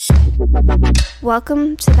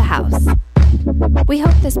Welcome to the house. We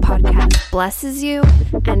hope this podcast blesses you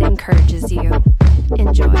and encourages you.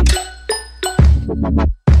 Enjoy.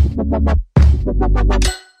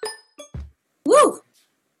 Woo!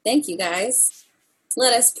 Thank you, guys.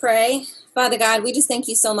 Let us pray. Father God, we just thank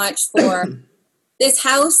you so much for this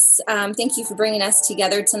house. Thank you for bringing us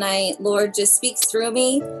together tonight. Lord, just speak through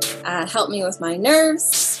me. Help me with my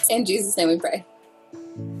nerves. In Jesus' name we pray.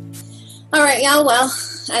 All right, y'all. Well,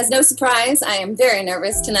 as no surprise, I am very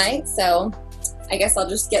nervous tonight. So I guess I'll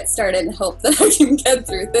just get started and hope that I can get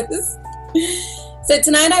through this. So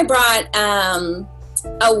tonight I brought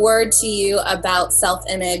a word to you about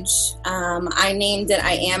self-image. I named it,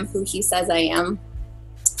 I am who he says I am.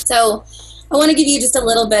 So I want to give you just a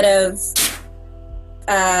little bit of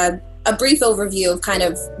a brief overview of kind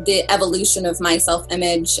of the evolution of my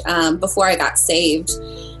self-image before I got saved.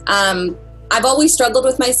 I've always struggled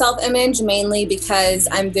with my self-image, mainly because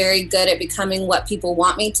I'm very good at becoming what people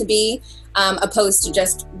want me to be, opposed to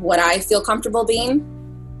just what I feel comfortable being.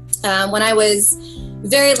 When I was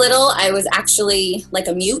very little, I was actually like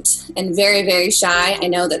a mute and very, very shy. I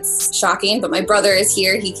know that's shocking, but my brother is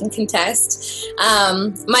here. He can contest.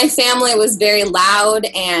 My family was very loud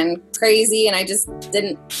and crazy, and I just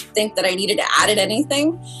didn't think that I needed to add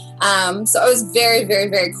anything. So I was very, very,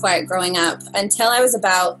 very quiet growing up until I was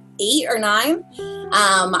about 8 or 9.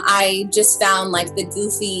 I just found like the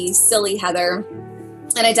goofy, silly Heather.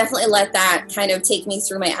 And I definitely let that kind of take me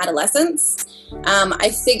through my adolescence.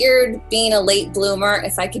 I figured being a late bloomer,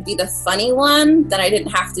 if I could be the funny one, then I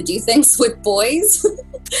didn't have to do things with boys.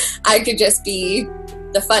 I could just be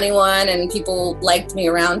the funny one and people liked me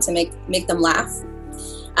around to make them laugh.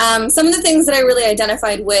 Some of the things that I really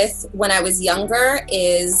identified with when I was younger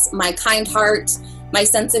is my kind heart, my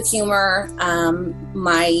sense of humor,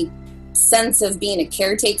 my sense of being a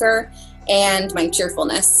caretaker, and my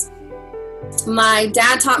cheerfulness. My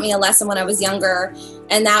dad taught me a lesson when I was younger,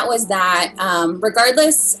 and that was that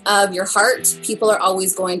regardless of your heart, people are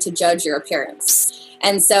always going to judge your appearance.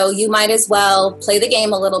 And so you might as well play the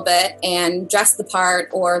game a little bit and dress the part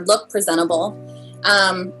or look presentable.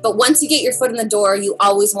 But once you get your foot in the door, you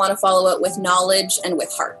always want to follow it with knowledge and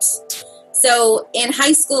with heart. So in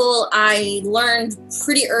high school, I learned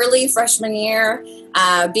pretty early, freshman year,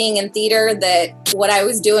 being in theater, that what I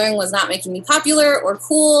was doing was not making me popular or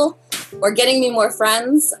cool or getting me more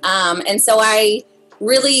friends. And so I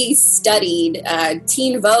really studied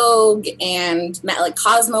Teen Vogue and met like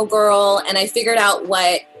Cosmo Girl, and I figured out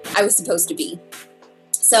what I was supposed to be.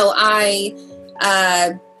 So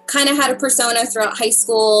I kind of had a persona throughout high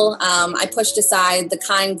school. I pushed aside the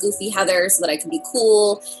kind, goofy Heather so that I could be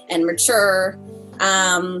cool and mature.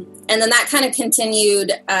 And then that kind of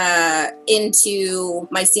continued into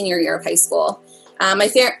my senior year of high school. My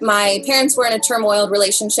parents were in a turmoil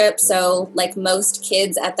relationship, so like most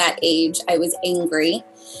kids at that age, I was angry.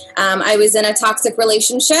 I was in a toxic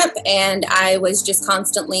relationship, and I was just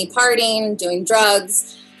constantly partying, doing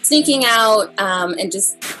drugs, sneaking out, and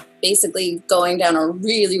just basically going down a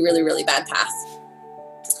really, really, really bad path.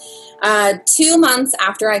 2 months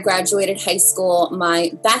after I graduated high school,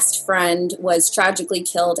 my best friend was tragically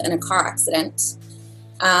killed in a car accident.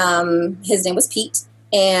 His name was Pete,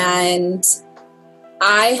 and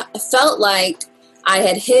I felt like I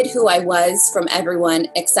had hid who I was from everyone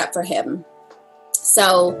except for him.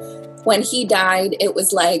 So when he died, it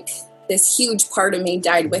was like this huge part of me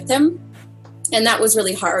died with him, and that was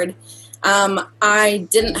really hard. I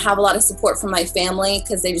didn't have a lot of support from my family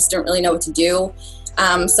because they just didn't really know what to do.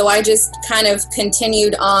 So I just kind of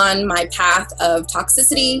continued on my path of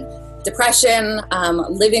toxicity, depression,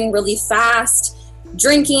 living really fast,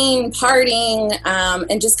 drinking, partying,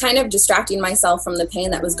 and just kind of distracting myself from the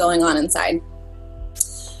pain that was going on inside.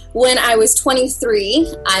 When I was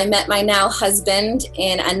 23, I met my now husband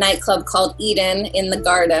in a nightclub called Eden in the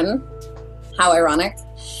Garden. How ironic.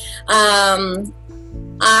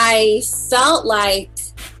 I felt like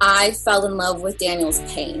I fell in love with Daniel's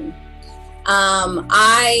pain.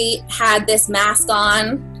 I had this mask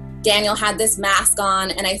on. Daniel had this mask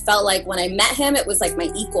on, and I felt like when I met him, it was like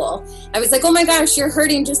my equal. I was like, oh my gosh, you're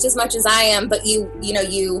hurting just as much as I am, but you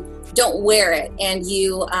don't wear it, and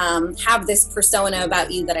you have this persona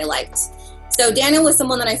about you that I liked. So Daniel was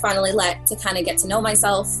someone that I finally let to kind of get to know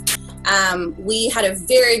myself. We had a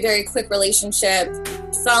very, very quick relationship,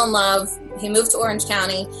 fell in love. He moved to Orange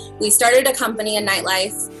County. We started a company in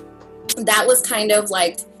nightlife. That was kind of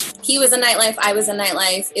like, he was in nightlife, I was in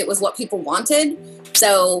nightlife. It was what people wanted.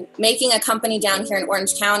 So making a company down here in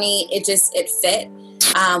Orange County, it fit.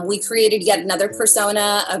 We created yet another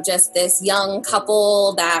persona of just this young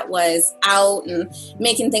couple that was out and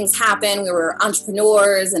making things happen. We were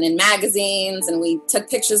entrepreneurs and in magazines, and we took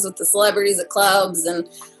pictures with the celebrities at clubs and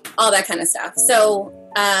all that kind of stuff. So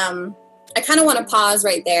I kind of want to pause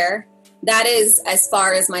right there. That is as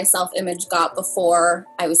far as my self-image got before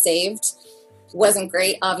I was saved. Wasn't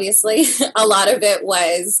great, obviously. A lot of it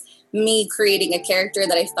was me creating a character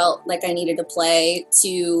that I felt like I needed to play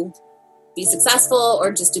to be successful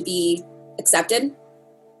or just to be accepted.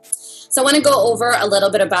 So I want to go over a little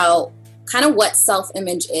bit about kind of what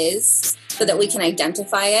self-image is so that we can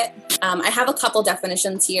identify it. I have a couple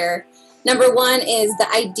definitions here. Number one is the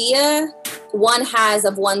idea one has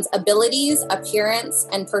of one's abilities, appearance,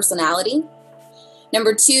 and personality.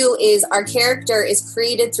 Number two is our character is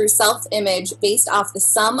created through self-image based off the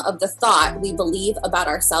sum of the thought we believe about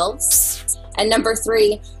ourselves. And number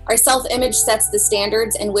three, our self-image sets the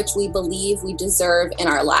standards in which we believe we deserve in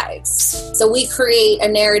our lives. So we create a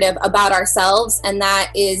narrative about ourselves, and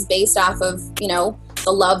that is based off of,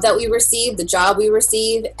 the love that we receive, the job we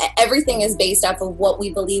receive. Everything is based off of what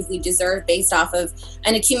we believe we deserve, based off of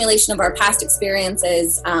an accumulation of our past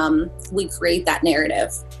experiences. We create that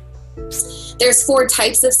narrative. There's 4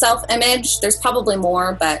 types of self-image. There's probably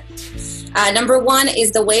more, but number 1 is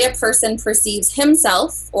the way a person perceives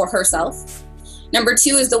himself or herself. Number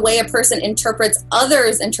 2 is the way a person interprets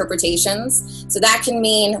others' interpretations. So that can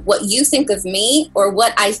mean what you think of me or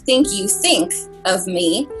what I think you think of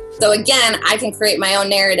me. So again, I can create my own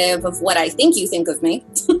narrative of what I think you think of me.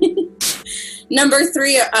 Number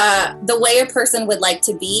 3, the way a person would like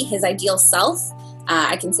to be, his ideal self.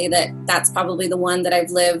 I can say that that's probably the one that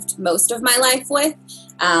I've lived most of my life with.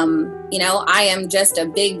 I am just a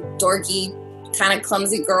big, dorky, kind of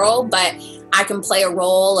clumsy girl, but I can play a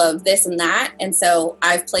role of this and that. And so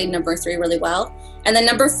I've played number 3 really well. And then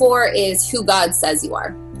number 4 is who God says you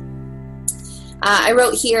are. I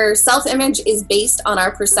wrote here, self-image is based on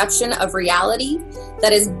our perception of reality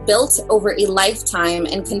that is built over a lifetime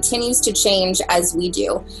and continues to change as we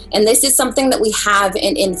do. And this is something that we have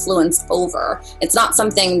an influence over. It's not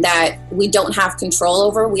something that we don't have control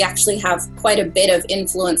over. We actually have quite a bit of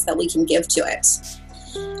influence that we can give to it.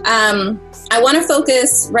 I want to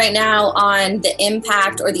focus right now on the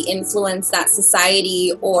impact or the influence that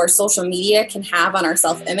society or social media can have on our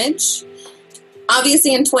self-image.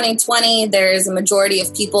 Obviously, in 2020, there's a majority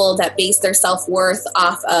of people that base their self-worth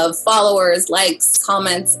off of followers, likes,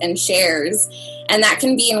 comments, and shares. And that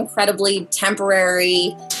can be incredibly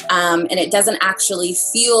temporary, and it doesn't actually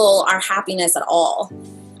fuel our happiness at all.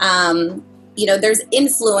 There's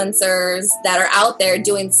influencers that are out there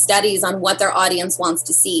doing studies on what their audience wants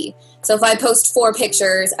to see. So if I post 4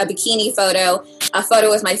 pictures, a bikini photo, a photo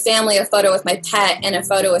with my family, a photo with my pet, and a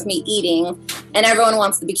photo of me eating, and everyone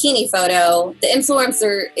wants the bikini photo, the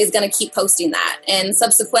influencer is going to keep posting that and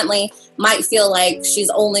subsequently might feel like she's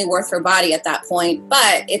only worth her body at that point,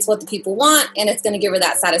 but it's what the people want and it's going to give her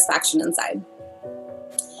that satisfaction inside.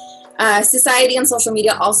 Society and social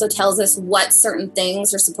media also tells us what certain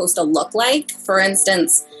things are supposed to look like. For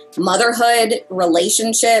instance, motherhood,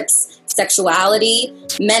 relationships, sexuality,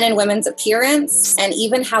 men and women's appearance, and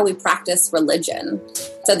even how we practice religion.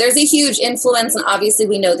 So there's a huge influence, and obviously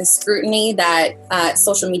we know the scrutiny that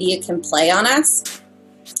social media can play on us.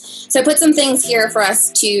 So I put some things here for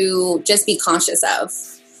us to just be conscious of.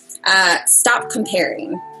 Stop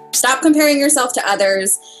comparing. Stop comparing yourself to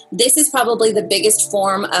others. This is probably the biggest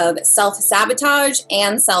form of self-sabotage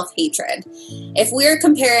and self-hatred. If we're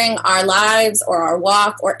comparing our lives or our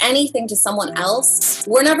walk or anything to someone else,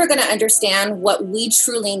 we're never going to understand what we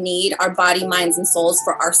truly need, our body, minds, and souls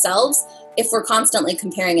for ourselves, if we're constantly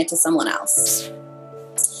comparing it to someone else.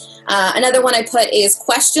 Another one I put is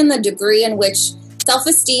question the degree in which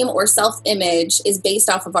self-esteem or self-image is based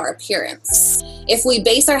off of our appearance. If we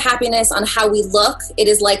base our happiness on how we look, it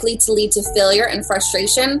is likely to lead to failure and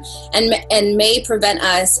frustration and may prevent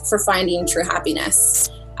us from finding true happiness.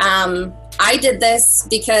 I did this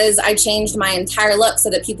because I changed my entire look so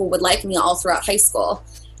that people would like me all throughout high school.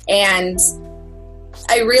 And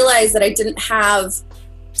I realized that I didn't have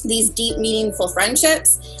these deep, meaningful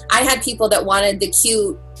friendships. I had people that wanted the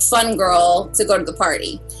cute, fun girl to go to the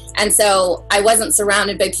party. And so I wasn't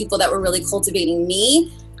surrounded by people that were really cultivating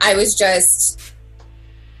me. I was just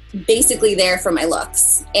basically there for my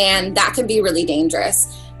looks. And that can be really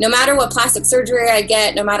dangerous. No matter what plastic surgery I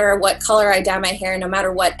get, no matter what color I dye my hair, no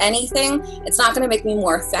matter what anything, it's not going to make me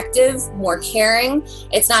more effective, more caring.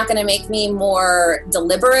 It's not going to make me more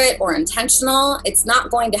deliberate or intentional. It's not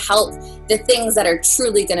going to help the things that are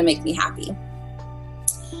truly going to make me happy.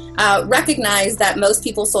 recognize that most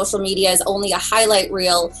people's social media is only a highlight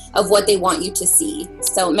reel of what they want you to see.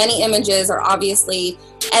 So many images are obviously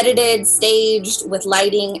edited, staged with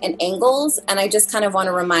lighting and angles. And I just kind of want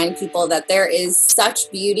to remind people that there is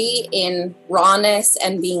such beauty in rawness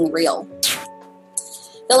and being real.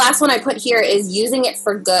 The last one I put here is using it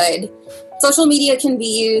for good. Social media can be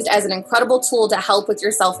used as an incredible tool to help with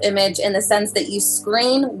your self-image in the sense that you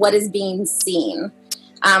screen what is being seen.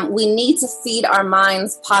 We need to feed our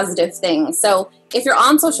minds positive things. So if you're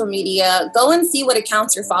on social media, go and see what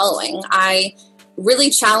accounts you're following. I really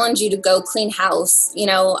challenge you to go clean house. You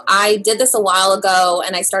know, I did this a while ago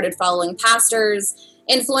and I started following pastors,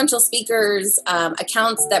 influential speakers,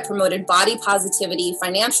 accounts that promoted body positivity,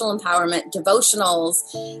 financial empowerment, devotionals.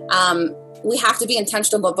 We have to be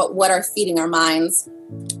intentional about what are feeding our minds.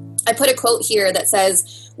 I put a quote here that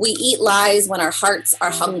says, "We eat lies when our hearts are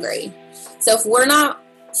hungry." So if we're not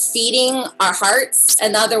feeding our hearts,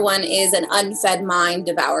 another one is an unfed mind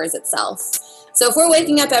devours itself. So if we're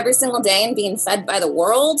waking up every single day and being fed by the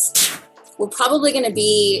world, we're probably going to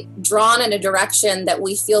be drawn in a direction that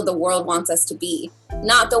we feel the world wants us to be,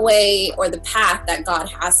 not the way or the path that God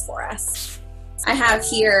has for us. I have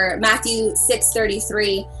here Matthew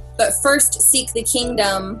 6:33, but seek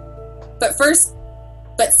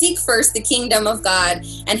first the kingdom of God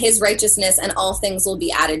and his righteousness, and all things will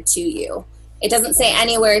be added to you. It doesn't say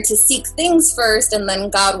anywhere to seek things first and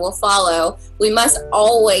then God will follow. We must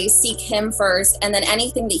always seek him first, and then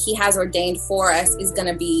anything that he has ordained for us is going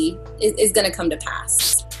to come to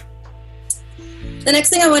pass. The next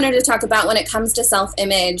thing I wanted to talk about when it comes to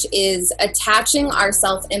self-image is attaching our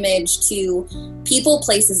self-image to people,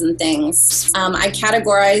 places, and things. I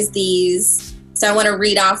categorize these, so I want to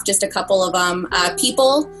read off just a couple of them.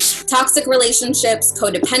 People, toxic relationships,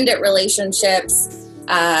 codependent relationships,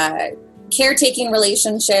 caretaking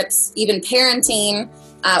relationships, even parenting,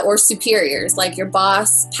 or superiors like your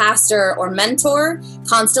boss, pastor, or mentor,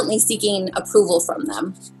 constantly seeking approval from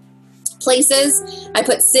them. Places, I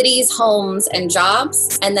put cities, homes, and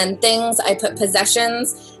jobs. And then things, I put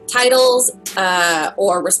possessions, titles,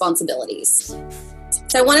 or responsibilities.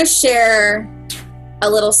 So I want to share a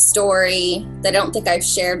little story that I don't think I've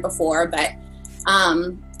shared before, but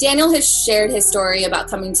Daniel has shared his story about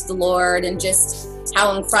coming to the Lord and just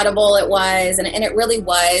how incredible it was, and it really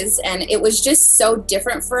was, and it was just so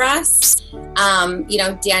different for us.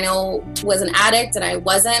 Daniel was an addict and I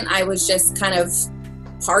wasn't. I was just kind of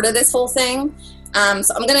part of this whole thing.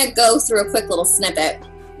 So I'm going to go through a quick little snippet.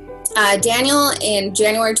 Daniel, in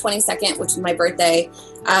January 22nd, which is my birthday,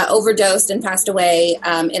 overdosed and passed away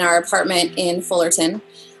in our apartment in Fullerton.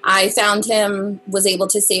 I found him, was able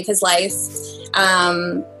to save his life.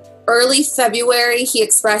 Early February, he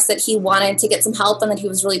expressed that he wanted to get some help and that he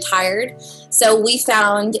was really tired. So we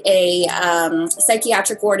found a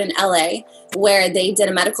psychiatric ward in LA where they did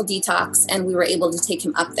a medical detox, and we were able to take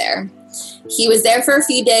him up there. He was there for a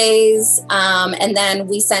few days, and then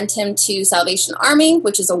we sent him to Salvation Army,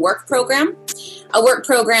 which is a work program. A work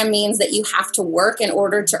program means that you have to work in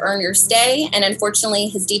order to earn your stay, and unfortunately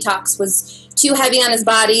his detox was too heavy on his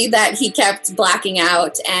body that he kept blacking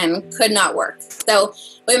out and could not work. So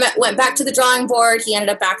we went back to the drawing board. He ended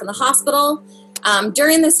up back in the hospital.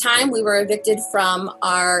 During this time, we were evicted from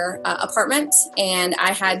our apartment, and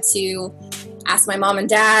I had to ask my mom and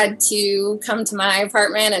dad to come to my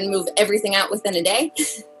apartment and move everything out within a day.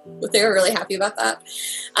 They were really happy about that.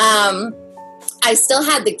 I still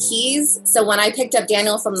had the keys, so when I picked up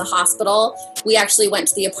Daniel from the hospital, we actually went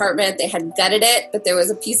to the apartment. They had gutted it, but there was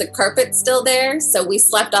a piece of carpet still there, so we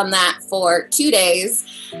slept on that for 2 days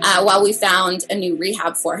while we found a new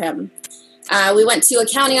rehab for him. We went to a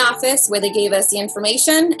county office where they gave us the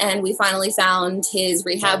information, and we finally found his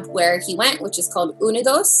rehab where he went, which is called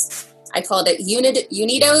Unidos. I called it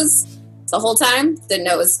Unidos the whole time. Didn't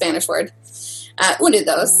know it was a Spanish word.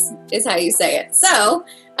 Unidos is how you say it. So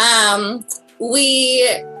we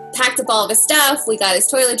packed up all of his stuff. We got his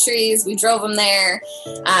toiletries. We drove him there.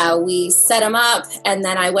 We set him up. And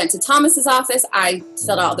then I went to Thomas's office. I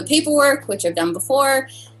filled out all the paperwork, which I've done before,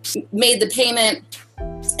 made the payment,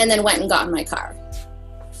 and then went and got in my car.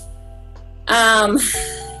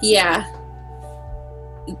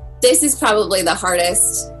 This is probably the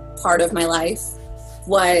hardest part of my life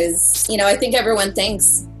was, I think everyone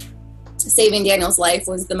thinks saving Daniel's life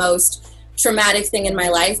was the most traumatic thing in my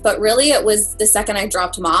life, but really it was the second I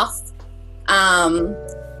dropped him off.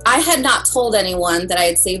 I had not told anyone that I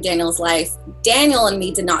had saved Daniel's life. Daniel and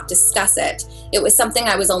me did not discuss it. It was something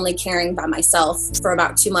I was only carrying by myself for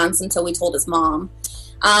about 2 months until we told his mom.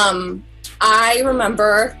 I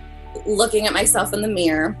remember looking at myself in the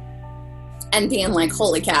mirror and being like,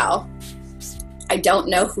 holy cow, I don't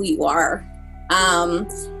know who you are.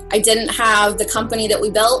 I didn't have the company that we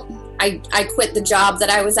built. I quit the job that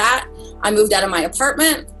I was at. I moved out of my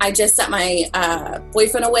apartment. I just sent my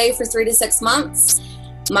boyfriend away for 3 to 6 months.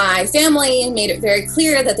 My family made it very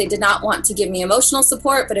clear that they did not want to give me emotional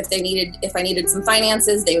support, but if I needed some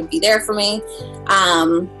finances, they would be there for me.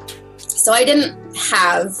 So I didn't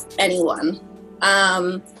have anyone.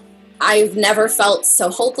 I've never felt so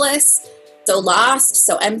hopeless, so lost,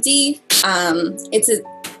 so empty.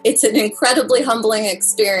 It's an incredibly humbling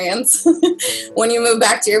experience when you move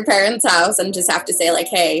back to your parents' house and just have to say, like,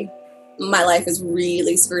 hey, my life is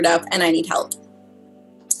really screwed up and I need help.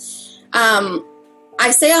 I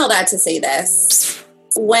say all that to say this.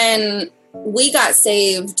 When we got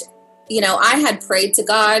saved, I had prayed to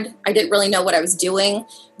God. I didn't really know what I was doing,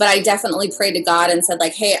 but I definitely prayed to God and said,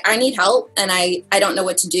 like, hey, I need help and I don't know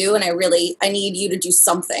what to do. And I need you to do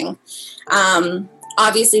something.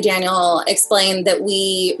 Obviously, Daniel explained that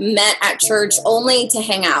we met at church only to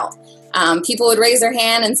hang out. People would raise their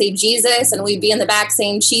hand and say Jesus, and we'd be in the back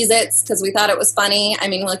saying Cheez-Its because we thought it was funny. I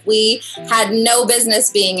mean, like, we had no business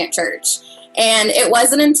being at church. And it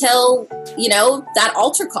wasn't until, that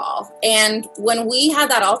altar call. And when we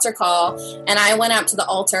had that altar call and I went up to the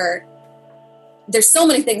altar, there's so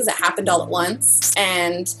many things that happened all at once.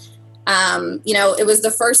 And, it was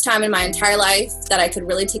the first time in my entire life that I could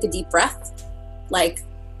really take a deep breath. Like,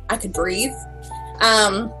 I could breathe.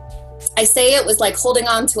 I say it was like holding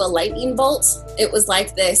on to a lightning bolt. It was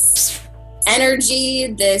like this energy,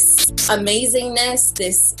 this amazingness,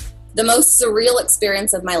 the most surreal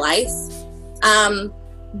experience of my life.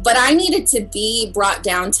 But I needed to be brought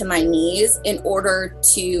down to my knees in order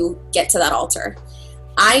to get to that altar.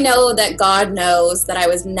 I know that God knows that I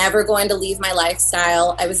was never going to leave my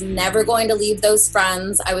lifestyle. I was never going to leave those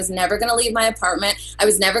friends. I was never going to leave my apartment. I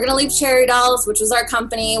was never going to leave Cherry Dolls, which was our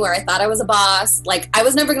company where I thought I was a boss. Like, I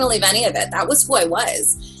was never going to leave any of it. That was who I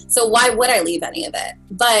was. So why would I leave any of it?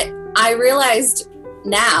 But I realized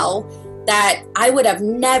now that I would have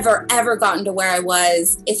never, ever gotten to where I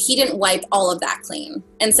was if he didn't wipe all of that clean.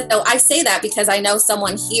 And so I say that because I know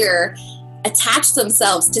someone here attached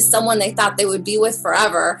themselves to someone they thought they would be with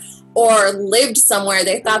forever, or lived somewhere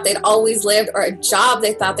they thought they'd always lived, or a job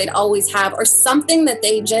they thought they'd always have, or something that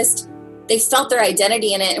they felt their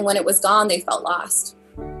identity in it, and when it was gone, they felt lost.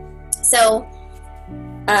 So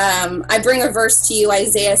I bring a verse to you,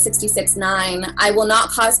 Isaiah 66:9. I will not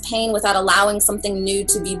cause pain without allowing something new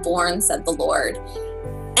to be born, said the Lord.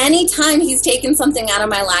 Anytime he's taken something out of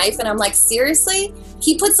my life and I'm like, seriously,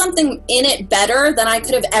 he put something in it better than I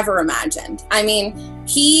could have ever imagined. I mean,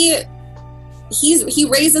 he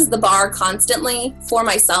raises the bar constantly for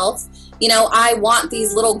myself. I want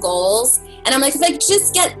these little goals and I'm like, if I could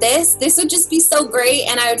just get this would just be so great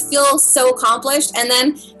and I would feel so accomplished. And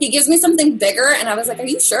then he gives me something bigger and I was like, are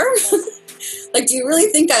you sure? Like, do you really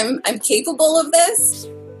think I'm capable of this?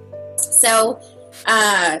 So,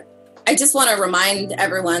 I just want to remind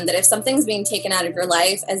everyone that if something's being taken out of your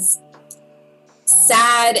life, as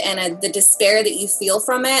sad and the despair that you feel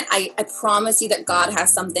from it, I promise you that God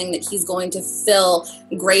has something that he's going to fill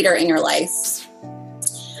greater in your life.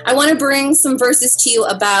 I want to bring some verses to you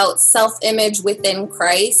about self-image within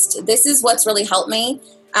Christ. This is what's really helped me.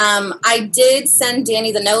 I did send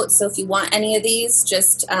Danny the notes, so if you want any of these,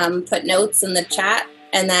 just put notes in the chat,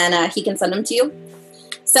 and then he can send them to you.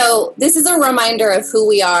 So this is a reminder of who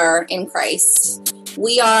we are in Christ.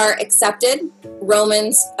 We are accepted.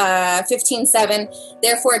 Romans 15:7.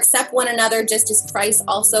 Therefore, accept one another just as Christ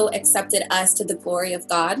also accepted us to the glory of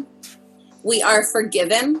God. We are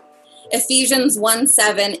forgiven. Ephesians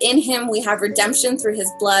 1:7. In him we have redemption through his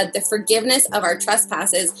blood, the forgiveness of our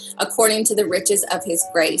trespasses according to the riches of his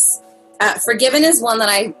grace. Forgiven is one that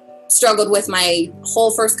I struggled with my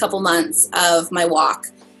whole first couple months of my walk.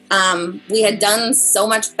 We had done so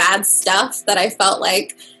much bad stuff that I felt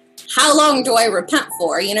like, how long do I repent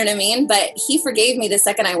for? You know what I mean? But he forgave me the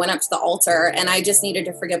second I went up to the altar, and I just needed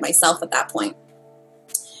to forgive myself at that point.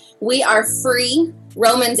 We are free.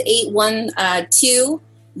 Romans 8:1-2.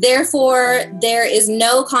 Therefore, there is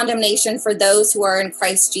no condemnation for those who are in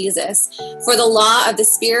Christ Jesus. For the law of the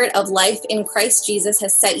Spirit of life in Christ Jesus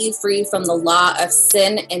has set you free from the law of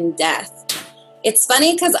sin and death. It's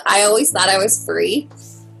funny because I always thought I was free.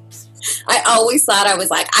 I always thought I was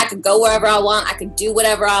like, I could go wherever I want. I could do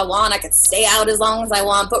whatever I want. I could stay out as long as I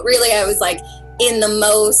want. But really, I was like in the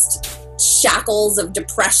most shackles of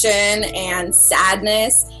depression and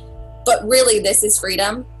sadness. But really, this is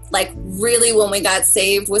freedom. Like, really, when we got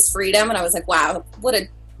saved was freedom. And I was like, wow, what a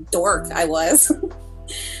dork I was.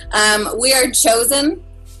 We are chosen.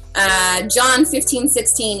 John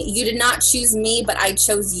 15:16, you did not choose me, but I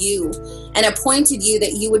chose you and appointed you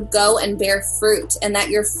that you would go and bear fruit and that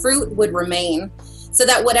your fruit would remain, so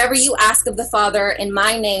that whatever you ask of the Father in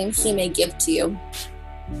my name, he may give to you.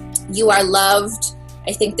 You are loved.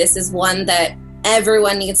 I think this is one that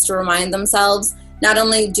everyone needs to remind themselves. Not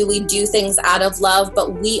only do we do things out of love,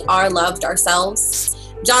 but we are loved ourselves.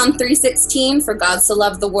 John 3:16, for God so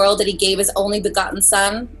loved the world that he gave his only begotten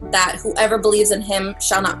Son, that whoever believes in him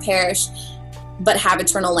shall not perish, but have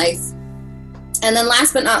eternal life. And then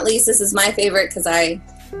last but not least, this is my favorite because I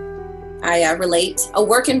relate, a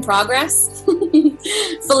work in progress.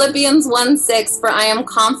 Philippians 1:6, for I am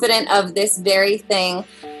confident of this very thing,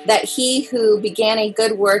 that he who began a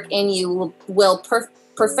good work in you will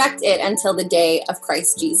perfect it until the day of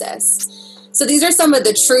Christ Jesus. So these are some of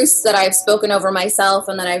the truths that I've spoken over myself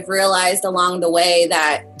and that I've realized along the way,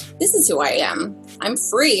 that this is who I am. I'm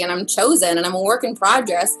free and I'm chosen and I'm a work in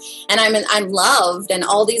progress and I'm loved, and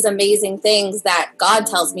all these amazing things that God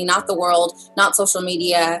tells me, not the world, not social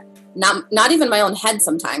media, not even my own head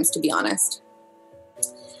sometimes, to be honest.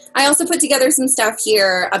 I also put together some stuff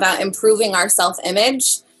here about improving our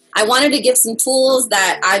self-image. I wanted to give some tools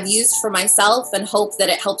that I've used for myself and hope that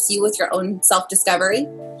it helps you with your own self-discovery.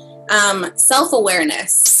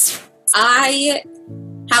 Self-awareness. I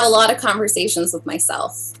have a lot of conversations with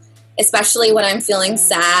myself, especially when I'm feeling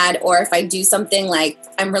sad, or if I do something like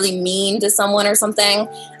I'm really mean to someone or something.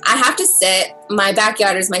 I have to sit. My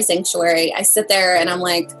backyard is my sanctuary. I sit there and I'm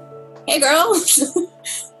like, hey girl,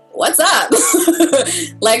 what's up?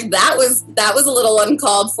 Like that was a little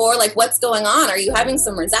uncalled for. Like, what's going on? Are you having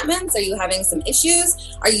some resentments? Are you having some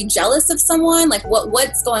issues? Are you jealous of someone? Like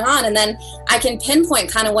what's going on? And then I can pinpoint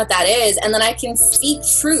kind of what that is, and then I can speak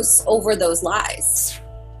truths over those lies.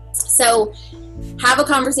 So have a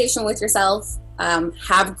conversation with yourself.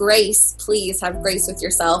 Have grace. Please have grace with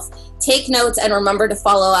yourself. Take notes and remember to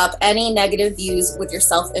follow up any negative views with your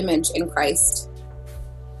self-image in Christ.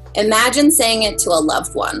 Imagine saying it to a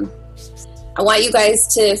loved one. I want you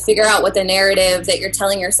guys to figure out what the narrative that you're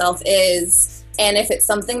telling yourself is, and if it's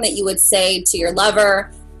something that you would say to your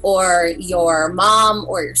lover or your mom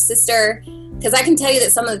or your sister. Because I can tell you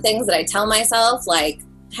that some of the things that I tell myself, like,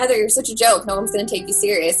 Heather, you're such a joke, no one's going to take you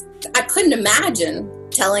serious. I couldn't imagine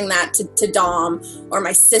telling that to Dom or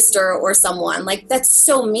my sister or someone. Like, that's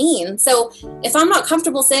so mean. So if I'm not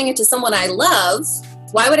comfortable saying it to someone I love,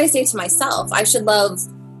 why would I say it to myself? I should love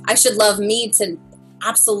me to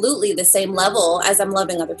absolutely the same level as I'm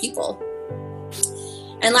loving other people.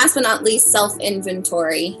 And last but not least,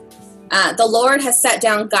 self-inventory. The Lord has set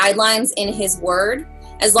down guidelines in his word.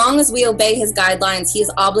 As long as we obey his guidelines, he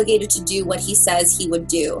is obligated to do what he says he would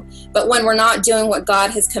do. But when we're not doing what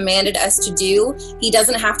God has commanded us to do, he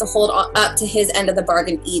doesn't have to hold up to his end of the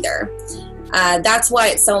bargain either. That's why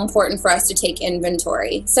it's so important for us to take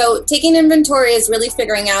inventory. So taking inventory is really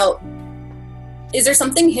figuring out, is there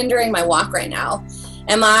something hindering my walk right now?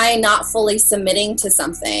 Am I not fully submitting to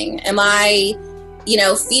something? Am I,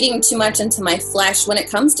 feeding too much into my flesh when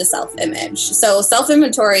it comes to self-image? So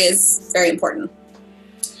self-inventory is very important.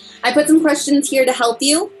 I put some questions here to help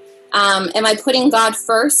you. Am I putting God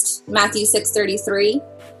first? Matthew 6:33.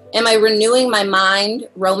 Am I renewing my mind?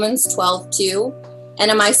 Romans 12:2.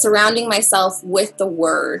 And am I surrounding myself with the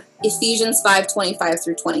word? Ephesians 5:25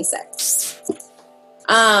 through 26.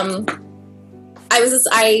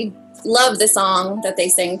 I love the song that they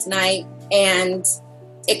sang tonight, and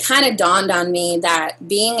it kind of dawned on me that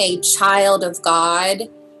being a child of God,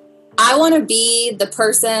 I want to be the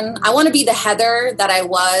person, I want to be the Heather that I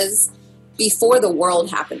was before the world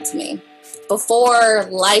happened to me, before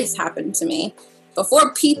life happened to me,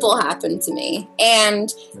 before people happened to me.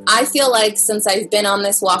 And I feel like since I've been on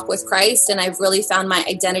this walk with Christ and I've really found my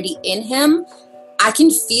identity in him, I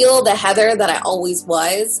can feel the Heather that I always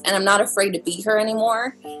was, and I'm not afraid to be her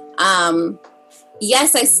anymore.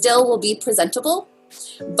 Yes, I still will be presentable,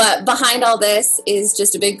 but behind all this is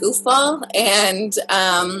just a big goofball. And,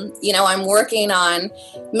 I'm working on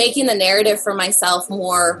making the narrative for myself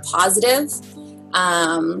more positive.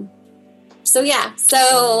 So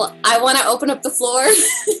I want to open up the floor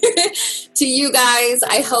to you guys.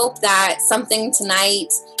 I hope that something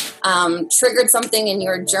tonight triggered something in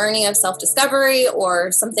your journey of self-discovery,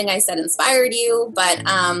 or something I said inspired you. But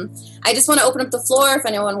I just want to open up the floor if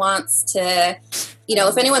anyone wants to,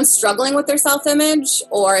 if anyone's struggling with their self-image,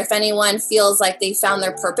 or if anyone feels like they found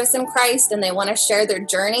their purpose in Christ and they want to share their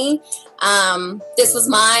journey. This was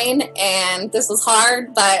mine and this was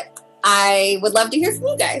hard, but I would love to hear from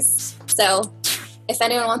you guys. So if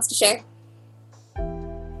anyone wants to share.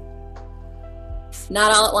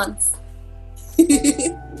 Not all at once.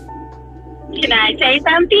 Can I say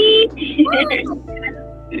something?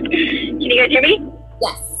 Can you guys hear me?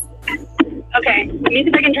 Yes. Okay. Let me see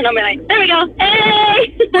if I can turn on my lights. There we go.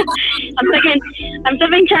 Hey! I'm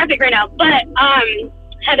stuck in traffic right now. But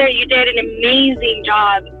Heather, you did an amazing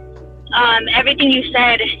job. Everything you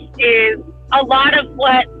said is a lot of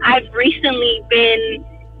what I've recently been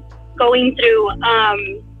going through.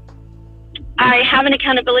 I have an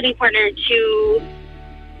accountability partner to,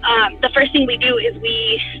 the first thing we do is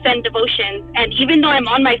we send devotions. And even though I'm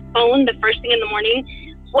on my phone the first thing in the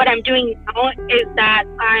morning, what I'm doing now is that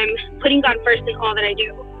I'm putting God first in all that I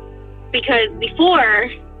do. Because before,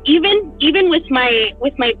 even with my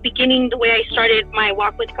beginning, the way I started my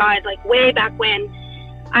walk with God, like way back when,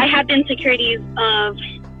 I had the insecurities of,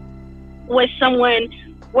 was someone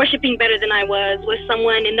worshiping better than I was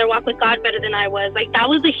someone in their walk with God better than I was. Like, that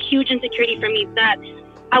was a huge insecurity for me, that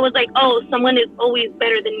I was like, oh, someone is always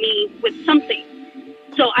better than me with something.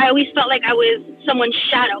 So I always felt like I was someone's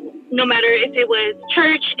shadow, no matter if it was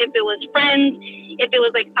church, if it was friends, if it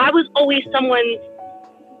was like, I was always someone's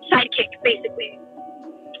sidekick, basically.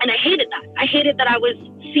 And I hated that. I hated that I was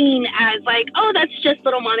seen as like, oh, that's just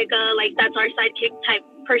little Monica, like that's our sidekick type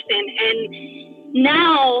person. And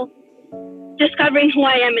now, discovering who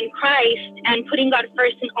I am in Christ and putting God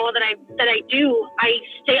first in all that I do, I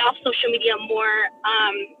stay off social media more.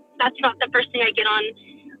 That's not the first thing I get on.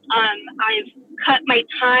 I've cut my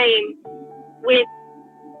time with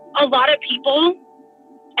a lot of people,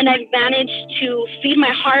 and I've managed to feed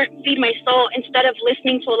my heart, feed my soul. Instead of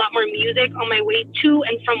listening to a lot more music on my way to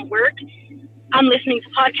and from work, I'm listening to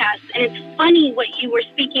podcasts. And it's funny what you were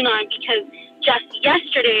speaking on, because just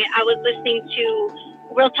yesterday I was listening to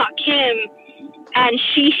Real Talk Kim, and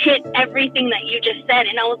she hit everything that you just said.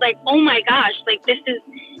 And I was like, oh my gosh, like this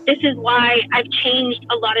is why I've changed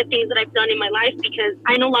a lot of things that I've done in my life, because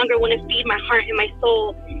I no longer want to feed my heart and my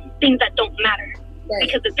soul things that don't matter. Right.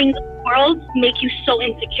 Because the things of the world make you so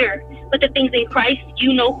insecure. But the things in Christ,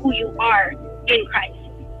 you know who you are in Christ.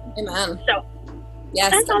 Amen. So,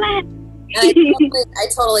 yes. That's all I had. And I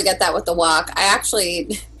totally get that with the walk. I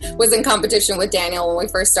actually was in competition with Daniel when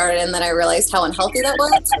we first started, and then I realized how unhealthy that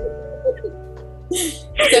was. So,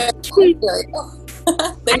 like, oh.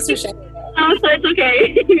 Thanks for sharing that. Oh, so it's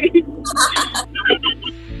okay.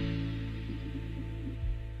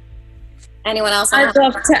 Anyone else? I'd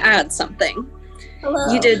love to add something.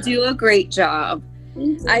 Hello. You did do a great job.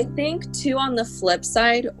 I think, too, on the flip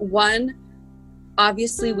side, one,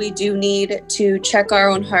 obviously we do need to check our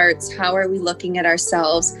own hearts. How are we looking at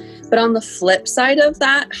ourselves? But on the flip side of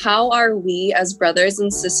that, how are we as brothers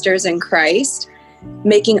and sisters in Christ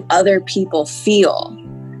making other people feel?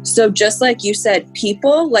 So just like you said,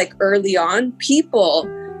 people, like early on, people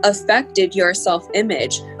affected your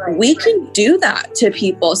self-image. Right. We can do that to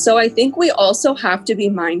people. So I think we also have to be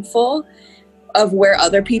mindful of where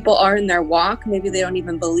other people are in their walk. Maybe they don't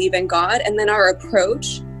even believe in God. And then our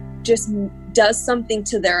approach just does something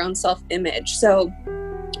to their own self-image. So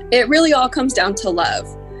it really all comes down to love.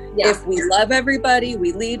 Yeah. If we love everybody,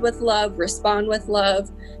 we lead with love, respond with love,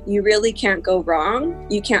 you really can't go wrong.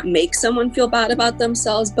 You can't make someone feel bad about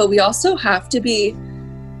themselves, but we also have to be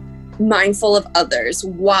mindful of others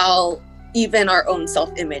while even our own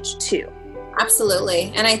self-image too.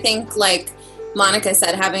 Absolutely. And I think, like Monica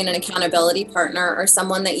said, having an accountability partner or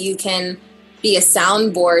someone that you can be a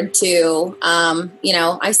soundboard to,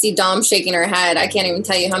 I see Dom shaking her head. I can't even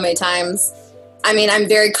tell you how many times. I mean, I'm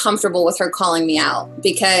very comfortable with her calling me out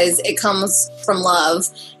because it comes from love,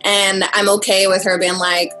 and I'm okay with her being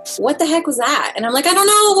like, what the heck was that? And I'm like, I don't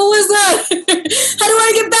know. What was that? How do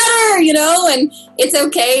I get better? And it's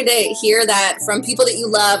okay to hear that from people that you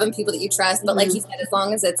love and people that you trust. But like you said, as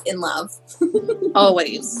long as it's in love.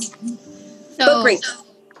 Always. So great.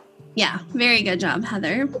 Yeah, very good job,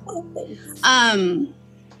 Heather.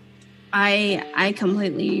 I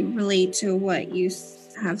completely relate to what you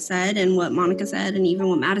have said and what Monica said and even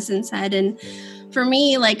what Madison said. And for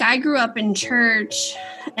me, like, I grew up in church,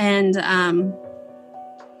 and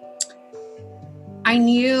I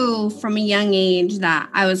knew from a young age that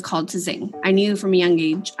I was called to sing. I knew from a young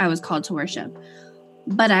age I was called to worship.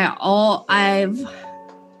 But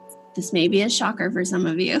this may be a shocker for some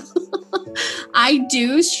of you. I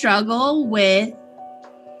do struggle with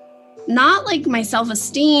not like my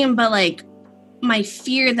self-esteem, but like my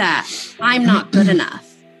fear that I'm not good enough.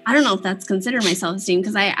 I don't know if that's considered my self-esteem,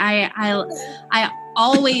 because I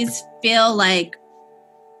always feel like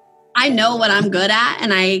I know what I'm good at,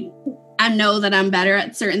 and I know that I'm better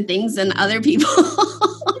at certain things than other people.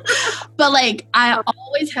 But like, I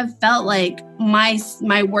always have felt like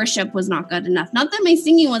my worship was not good enough. Not that my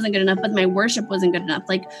singing wasn't good enough, but my worship wasn't good enough.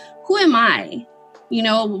 Like, who am I You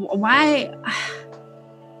know, why?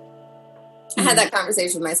 I had that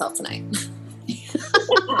conversation with myself tonight.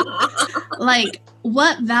 Like,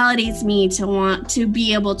 what validates me to want to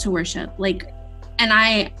be able to worship? Like, and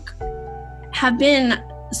I have been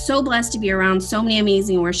so blessed to be around so many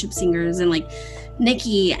amazing worship singers, and like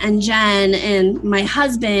Nikki and Jen and my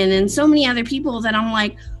husband and so many other people that I'm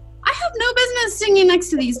like, I have no business singing next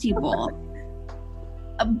to these people.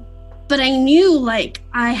 But I knew, like,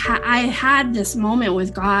 I had this moment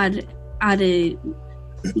with God at a,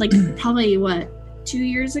 like, probably 2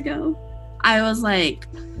 years ago. I was like,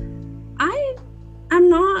 I'm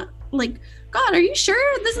not, like, God, are you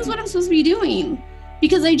sure this is what I'm supposed to be doing?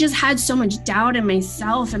 Because I just had so much doubt in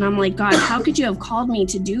myself, and I'm like, God, how could you have called me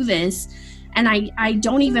to do this? And I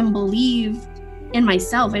don't even believe in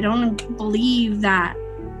myself. I don't believe that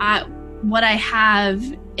what I have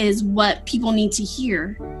is what people need to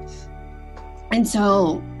hear. And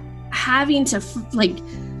so having to like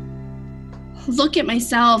look at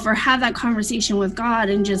myself or have that conversation with God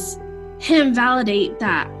and just him validate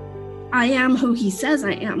that I am who he says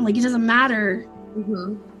I am. Like, it doesn't matter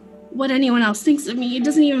what anyone else thinks of me. It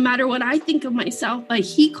doesn't even matter what I think of myself, but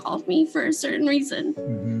he called me for a certain reason.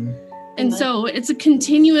 And so it's a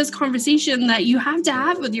continuous conversation that you have to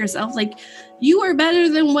have with yourself. Like, you are better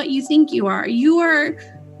than what you think you are. You are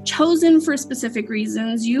chosen for specific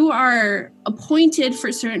reasons. You are appointed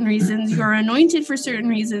for certain reasons. You are anointed for certain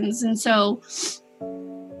reasons. And so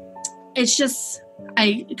it's just,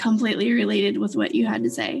 I completely related with what you had to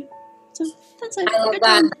say. So that's it. I love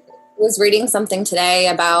that. I was reading something today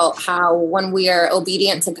about how when we are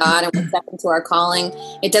obedient to God and we step into our calling,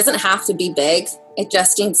 it doesn't have to be big. It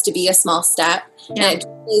just needs to be a small step. Yeah. And it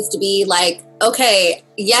needs to be like, okay,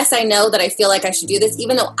 yes, I know that I feel like I should do this.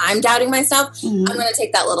 Even though I'm doubting myself, I'm going to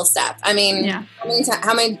take that little step. I mean,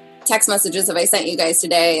 how many text messages have I sent you guys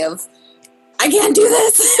today of, I can't do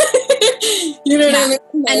this? You know what I mean?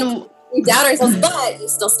 Like, and we doubt ourselves, but you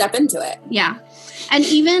still step into it. Yeah. And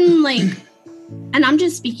even like, and I'm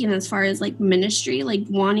just speaking as far as like ministry, like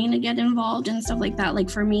wanting to get involved and stuff like that. Like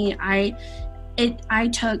for me, I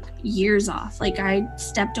took years off. Like I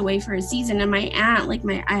stepped away for a season, and my aunt, like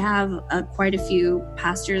I have quite a few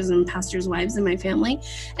pastors and pastors' wives in my family.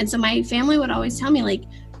 And so my family would always tell me, like,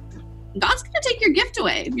 God's going to take your gift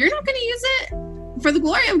away. You're not going to use it for the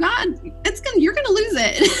glory of God. You're going to lose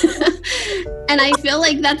it. And I feel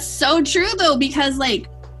like that's so true though, because like,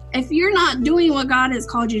 if you're not doing what God has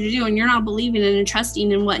called you to do and you're not believing and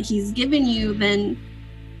trusting in what he's given you, then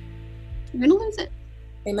you're going to lose it.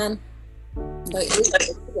 Amen.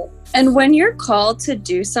 And when you're called to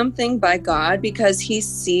do something by God, because he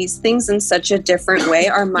sees things in such a different way,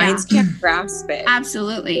 our minds can't grasp it.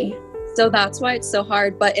 Absolutely. So that's why it's so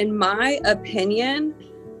hard. But in my opinion,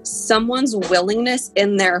 someone's willingness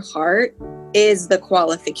in their heart is the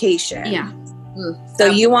qualification. Yeah. So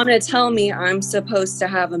you want to tell me I'm supposed to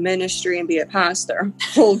have a ministry and be a pastor?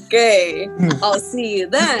 Okay, I'll see you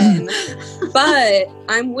then. But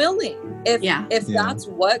I'm willing. If that's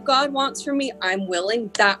what God wants from me, I'm willing.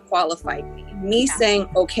 That qualified me. Me saying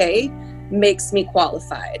okay makes me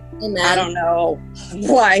qualified. Amen. I don't know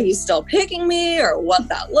why he's still picking me or what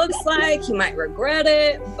that looks like. He might regret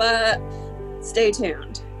it, but stay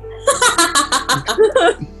tuned.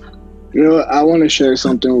 You know, I want to share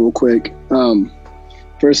something real quick.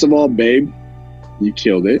 First of all, babe, you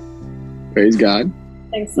killed it. Praise God.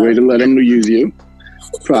 Thanks. Way to let him use you.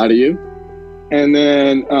 Proud of you. And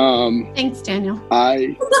then, thanks, Daniel.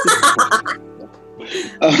 I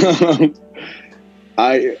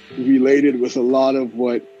related with a lot of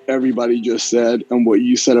what everybody just said and what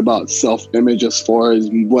you said about self-image as far as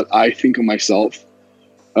what I think of myself.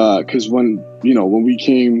 Because when we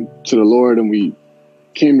came to the Lord and we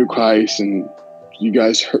came to Christ, and you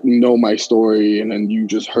guys know my story, and then you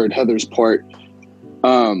just heard Heather's part,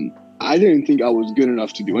 I didn't think I was good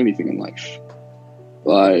enough to do anything in life.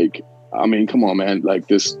 Like, I mean, come on, man. Like,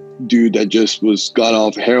 this dude that just got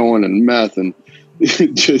off heroin and meth and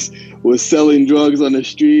just was selling drugs on the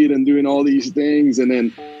street and doing all these things, and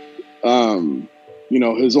then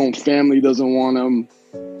his own family doesn't want him.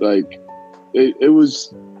 Like, it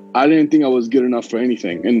was, I didn't think I was good enough for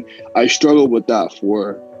anything. And I struggled with that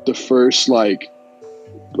for the first, like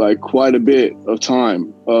quite a bit of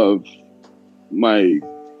time of my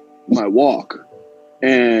walk.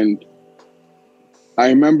 And I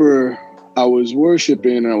remember I was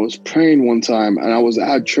worshiping and I was praying one time, and I was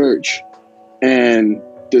at church, and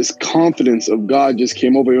this confidence of God just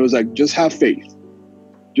came over. It was like, just have faith.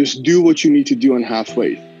 Just do what you need to do and have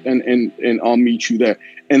faith, and I'll meet you there.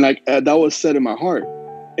 And like that was set in my heart.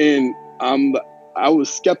 And I was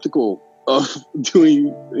skeptical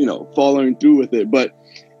doing, following through with it. But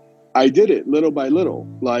I did it little by little,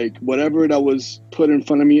 like whatever that was put in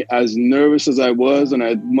front of me, as nervous as I was and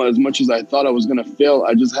as much as I thought I was going to fail,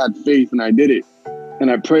 I just had faith and I did it. And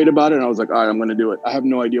I prayed about it and I was like, all right, I'm going to do it. I have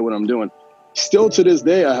no idea what I'm doing. Still to this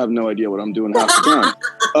day, I have no idea what I'm doing half the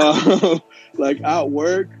time. Like at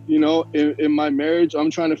work, in my marriage, I'm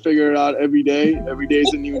trying to figure it out every day. Every day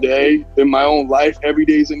is a new day. In my own life, every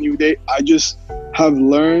day is a new day. I just have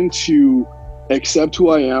learned to accept who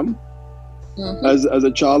I am. As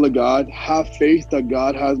a child of God, have faith that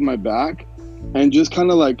God has my back, and just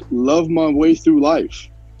kind of like love my way through life.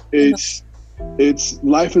 It's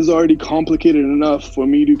life is already complicated enough for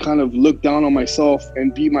me to kind of look down on myself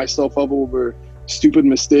and beat myself up over stupid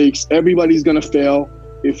mistakes. Everybody's gonna fail.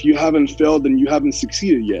 If you haven't failed, then you haven't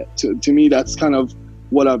succeeded yet. To me, that's kind of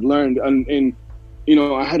what I've learned. And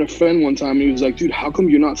I had a friend one time, and he was like, dude, how come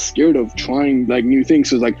you're not scared of trying like new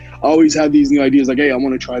things? So it's like, I always have these new ideas, like, hey, I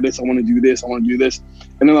want to try this, I want to do this, I want to do this.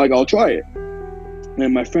 And then like, I'll try it.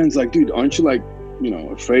 And my friend's like, dude, aren't you like,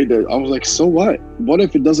 afraid that? I was like, so what? What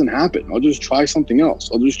if it doesn't happen? I'll just try something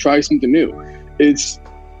else. I'll just try something new.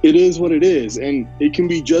 It is what it is. And it can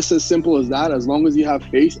be just as simple as that. As long as you have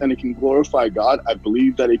faith and it can glorify God, I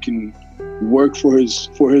believe that it can work for his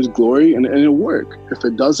glory, and it'll work. If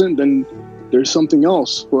it doesn't, then there's something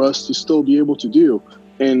else for us to still be able to do.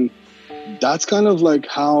 And that's kind of like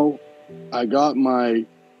how I got my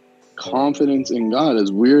confidence in God,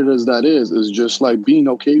 as weird as that is just like being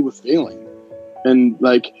okay with failing. And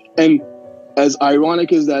as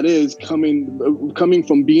ironic as that is, coming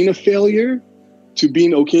from being a failure to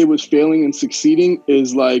being okay with failing and succeeding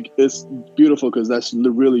is like, it's beautiful, because that's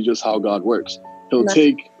really just how God works. He'll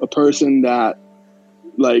take a person that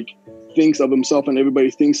like thinks of himself and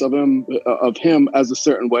everybody thinks of him as a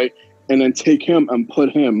certain way, and then take him and put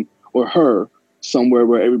him or her somewhere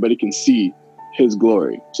where everybody can see his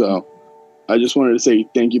glory. So I just wanted to say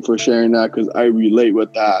thank you for sharing that, because I relate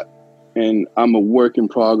with that, and I'm a work in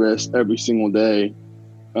progress every single day.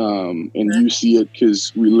 And you see it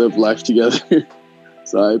because we live life together.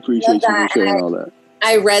 So I appreciate you for sharing all that.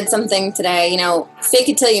 I read something today, fake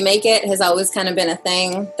it till you make it has always kind of been a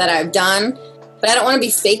thing that I've done, but I don't want to be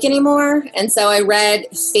fake anymore. And so I read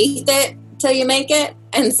faith it till you make it.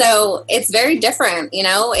 And so it's very different,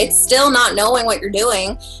 it's still not knowing what you're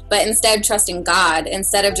doing, but instead trusting God,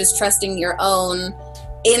 instead of just trusting your own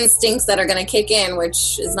instincts that are going to kick in,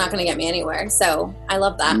 which is not going to get me anywhere. So I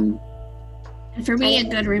love that. And for me, a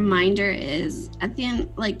good reminder is at the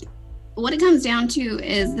end, like what it comes down to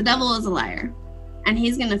is the devil is a liar, and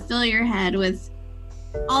he's going to fill your head with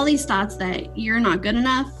all these thoughts that you're not good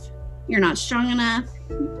enough, you're not strong enough,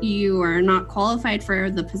 you are not qualified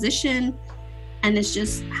for the position. And it's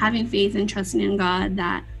just having faith and trusting in God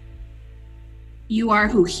that you are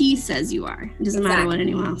who he says you are. It doesn't matter what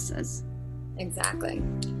anyone else says. Exactly.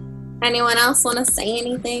 Anyone else want to say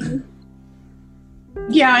anything?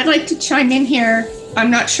 Yeah, I'd like to chime in here. I'm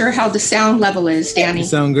not sure how the sound level is, Danny. You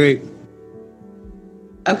sound great.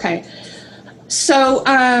 Okay. So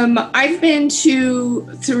I've been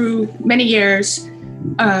through many years,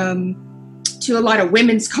 to a lot of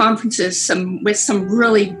women's conferences, with some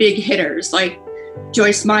really big hitters like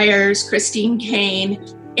Joyce Myers, Christine Kane,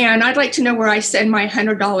 and I'd like to know where I send my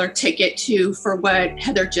 $100 ticket to for what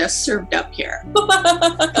Heather just served up here. To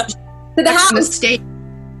the house. On the stage.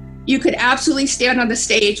 You could absolutely stand on the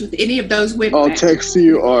stage with any of those women. I'll text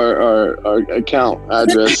you our account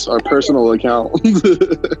address, our personal account.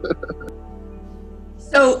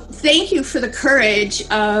 So thank you for the courage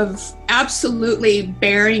of absolutely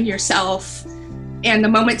bearing yourself and the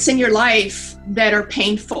moments in your life that are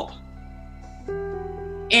painful.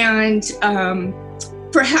 And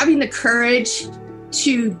for having the courage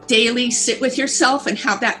to daily sit with yourself and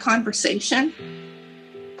have that conversation.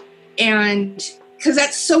 And because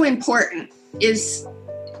that's so important, is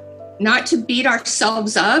not to beat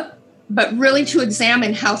ourselves up, but really to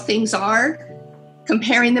examine how things are,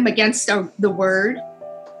 comparing them against the word,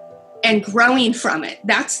 and growing from it.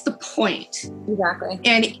 That's the point. Exactly.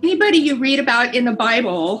 And anybody you read about in the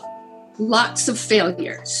Bible, lots of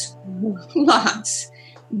failures. Lots.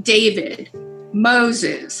 David,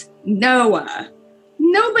 Moses, Noah.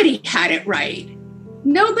 Nobody had it right.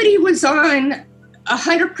 Nobody was on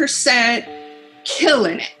 100%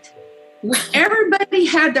 killing it. Everybody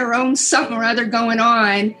had their own something or other going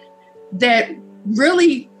on that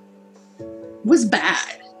really was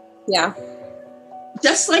bad. Yeah.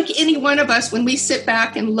 Just like any one of us, when we sit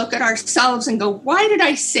back and look at ourselves and go, why did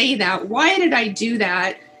I say that? Why did I do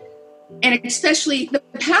that? And especially the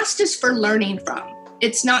past is for learning from.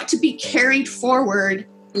 It's not to be carried forward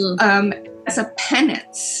as a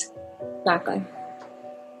penance. Exactly.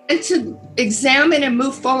 And to examine and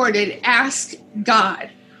move forward and ask God,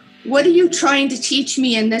 what are you trying to teach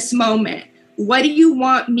me in this moment? What do you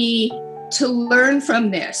want me to learn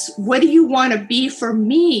from this? What do you want to be for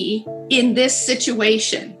me in this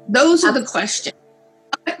situation? Those are the questions.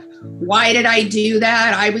 Why did I do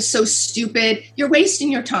that? I was so stupid. You're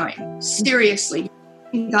wasting your time. Seriously,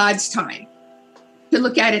 God's time. To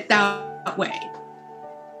look at it that way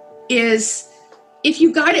is, if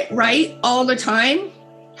you got it right all the time,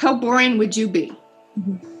 how boring would you be?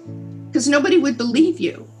 Because nobody would believe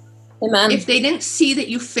you. Amen. If they didn't see that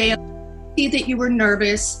you failed, see that you were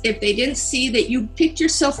nervous, if they didn't see that you picked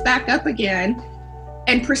yourself back up again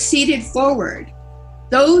and proceeded forward,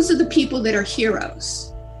 those are the people that are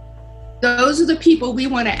heroes. Those are the people we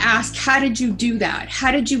want to ask, how did you do that?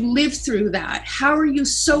 How did you live through that? How are you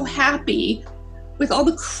so happy with all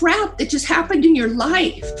the crap that just happened in your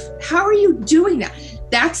life? How are you doing that?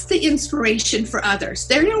 That's the inspiration for others.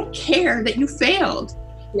 They don't care that you failed.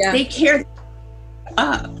 Yeah. They care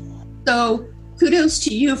up. So kudos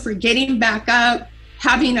to you for getting back up,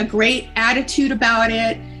 having a great attitude about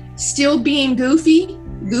it, still being goofy.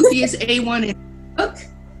 Goofy is A1 in the book.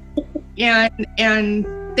 And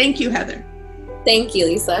thank you, Heather. Thank you,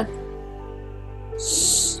 Lisa.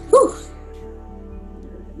 Whew.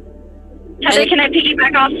 Heather, can I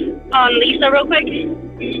piggyback off on Lisa real quick?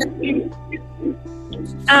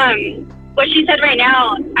 What she said right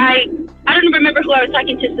now, I don't remember who I was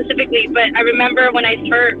talking to specifically, but I remember when I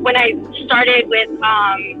started with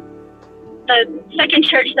the second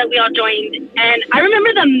church that we all joined, and I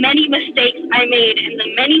remember the many mistakes I made and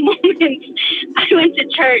the many moments I went to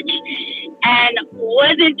church and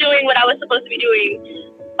wasn't doing what I was supposed to be doing.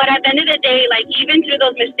 But at the end of the day, like, even through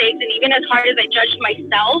those mistakes and even as hard as I judged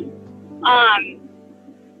myself,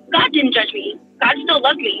 God didn't judge me. God still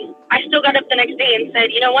loved me. I still got up the next day and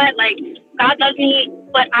said, you know what, like, God loves me,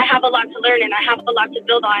 but I have a lot to learn and I have a lot to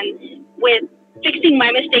build on with fixing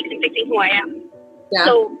my mistakes and fixing who I am. Yeah.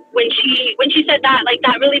 So when she said that, like,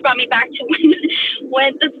 that really brought me back to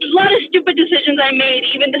when a lot of stupid decisions I made,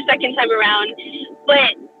 even the second time around.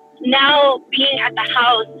 But now being at the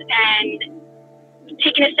house and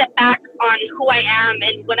taking a step back on who I am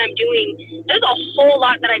and what I'm doing, there's a whole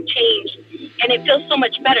lot that I've changed, and it feels so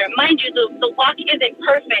much better. Mind you, the walk isn't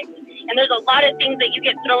perfect, and there's a lot of things that you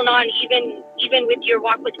get thrown on even with your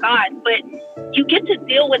walk with God, but you get to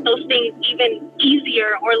deal with those things even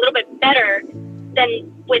easier or a little bit better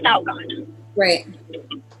than without God. Right.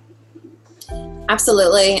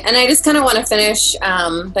 Absolutely. And I just kind of want to finish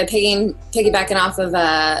by piggybacking off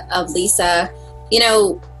of Lisa. You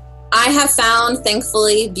know, I have found,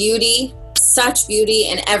 thankfully, such beauty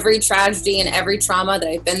in every tragedy and every trauma that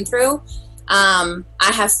I've been through. I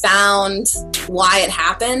have found why it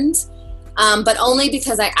happened, but only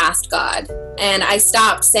because I asked God. And I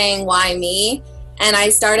stopped saying, why me? And I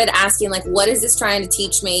started asking, like, what is this trying to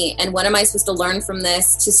teach me? And what am I supposed to learn from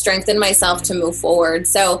this to strengthen myself to move forward?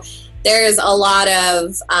 So there's a lot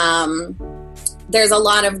of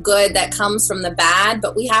good that comes from the bad,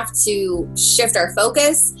 but we have to shift our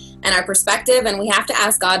focus and our perspective, and we have to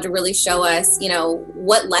ask God to really show us, you know,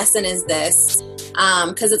 what lesson is this?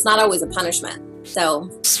 Because it's not always a punishment.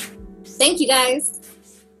 So thank you, guys.